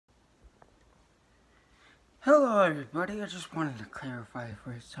Hello everybody, I just wanted to clarify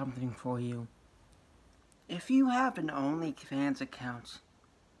something for you. If you have an OnlyFans account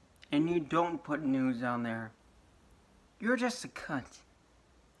and you don't put nudes on there, you're just a cunt.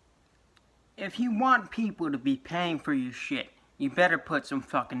 If you want people to be paying for your shit, you better put some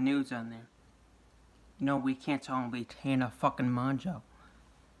fucking nudes on there. No, we can't all be paying a fucking manjo.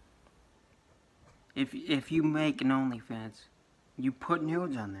 If you make an OnlyFans, you put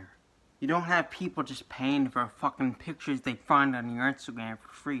nudes on there. You don't have people just paying for fucking pictures they find on your Instagram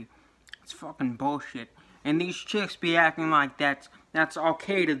for free. It's fucking bullshit. And these chicks be acting like that's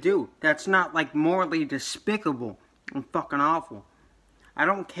okay to do. That's not like morally despicable and fucking awful. I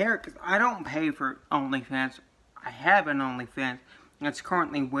don't care because I don't pay for OnlyFans. I have an OnlyFans that's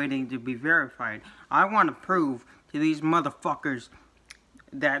currently waiting to be verified. I want to prove to these motherfuckers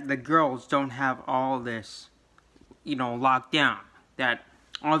that the girls don't have all this, locked down. That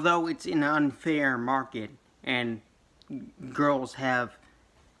although it's an unfair market and girls have,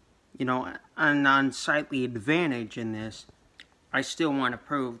 an unsightly advantage in this, I still want to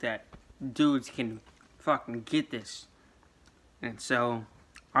prove that dudes can fucking get this. And so,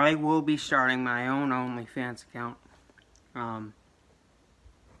 I will be starting my own OnlyFans account.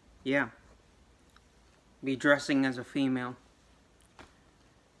 Yeah. Be dressing as a female.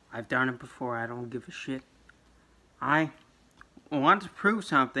 I've done it before, I don't give a shit. I want to prove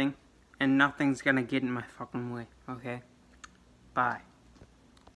something, and nothing's gonna get in my fucking way, okay? Bye.